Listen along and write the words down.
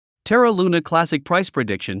Terra Luna Classic price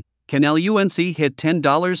prediction: can LUNC hit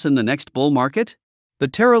 $10 in the next bull market? The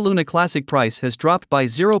Terra Luna Classic price has dropped by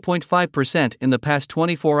 0.5% in the past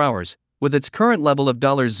 24 hours, with its current level of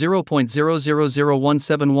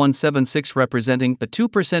 $0.000171776 representing a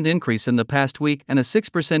 2% increase in the past week and a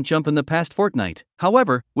 6% jump in the past fortnight.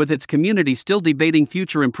 However, with its community still debating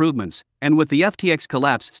future improvements, and with the FTX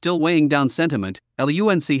collapse still weighing down sentiment,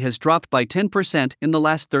 LUNC has dropped by 10% in the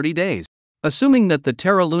last 30 days. Assuming that the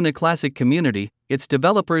Terra Luna Classic community, its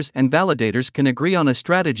developers and validators can agree on a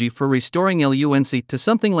strategy for restoring LUNC to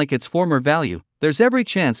something like its former value, there's every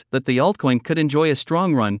chance that the altcoin could enjoy a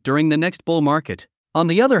strong run during the next bull market. On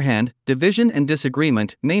the other hand, division and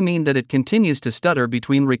disagreement may mean that it continues to stutter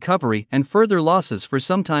between recovery and further losses for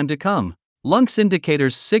some time to come. LUNC's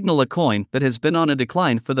indicators signal a coin that has been on a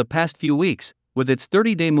decline for the past few weeks, with its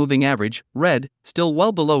 30-day moving average, red, still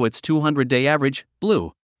well below its 200-day average,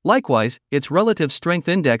 blue. Likewise, its relative strength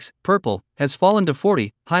index, purple, has fallen to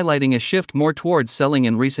 40, highlighting a shift more towards selling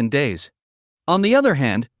in recent days. On the other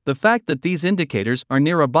hand, the fact that these indicators are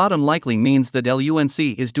near a bottom likely means that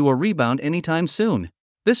LUNC is due a rebound anytime soon.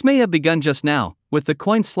 This may have begun just now, with the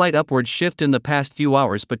coin's slight upward shift in the past few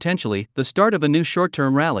hours potentially the start of a new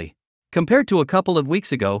short-term rally. Compared to a couple of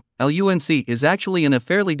weeks ago, LUNC is actually in a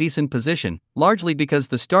fairly decent position, largely because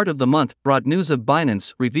the start of the month brought news of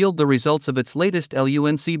Binance revealed the results of its latest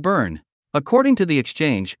LUNC burn. According to the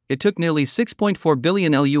exchange, it took nearly 6.4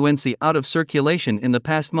 billion LUNC out of circulation in the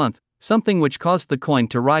past month, something which caused the coin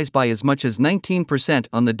to rise by as much as 19%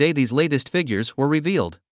 on the day these latest figures were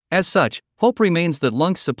revealed. As such, hope remains that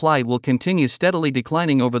LUNC's supply will continue steadily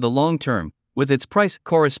declining over the long term, with its price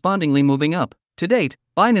correspondingly moving up. To date,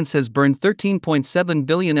 Binance has burned 13.7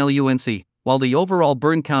 billion LUNC, while the overall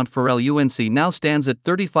burn count for LUNC now stands at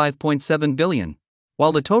 35.7 billion.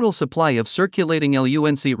 While the total supply of circulating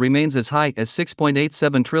LUNC remains as high as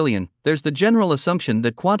 6.87 trillion, there's the general assumption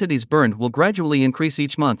that quantities burned will gradually increase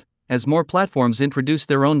each month, as more platforms introduce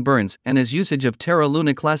their own burns and as usage of Terra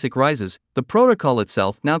Luna Classic rises. The protocol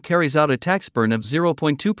itself now carries out a tax burn of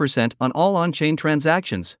 0.2% on all on-chain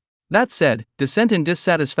transactions. That said, dissent and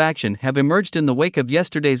dissatisfaction have emerged in the wake of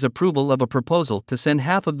yesterday's approval of a proposal to send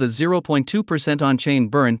half of the 0.2% on-chain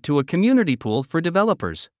burn to a community pool for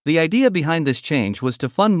developers. The idea behind this change was to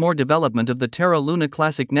fund more development of the Terra Luna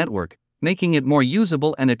Classic network, making it more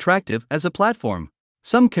usable and attractive as a platform.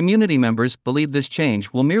 Some community members believe this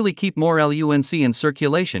change will merely keep more LUNC in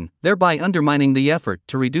circulation, thereby undermining the effort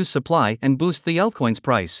to reduce supply and boost the altcoin's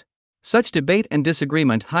price. Such debate and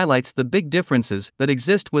disagreement highlights the big differences that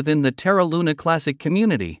exist within the Terra Luna Classic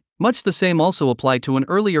community. Much the same also applied to an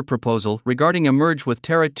earlier proposal regarding a merge with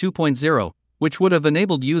Terra 2.0, which would have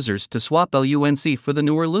enabled users to swap LUNC for the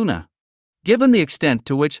newer Luna. Given the extent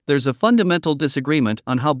to which there's a fundamental disagreement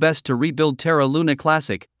on how best to rebuild Terra Luna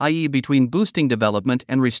Classic, i.e. between boosting development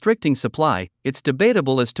and restricting supply, it's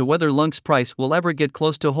debatable as to whether LUNC's price will ever get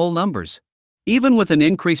close to whole numbers. Even with an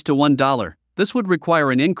increase to $1, this would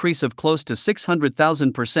require an increase of close to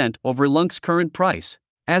 600,000% over LUNC's current price.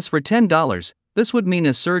 As for $10, this would mean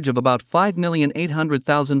a surge of about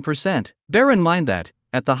 5,800,000%. Bear in mind that,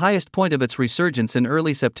 at the highest point of its resurgence in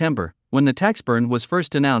early September, when the tax burn was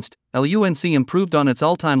first announced, LUNC improved on its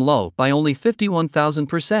all-time low by only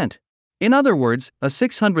 51,000%. In other words, a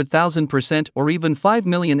 600,000% or even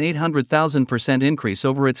 5,800,000% increase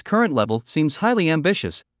over its current level seems highly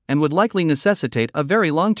ambitious, and would likely necessitate a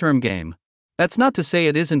very long-term game. That's not to say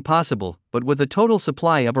it isn't possible, but with a total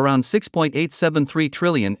supply of around 6.873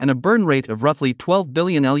 trillion and a burn rate of roughly 12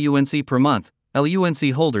 billion LUNC per month,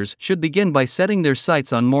 LUNC holders should begin by setting their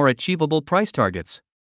sights on more achievable price targets.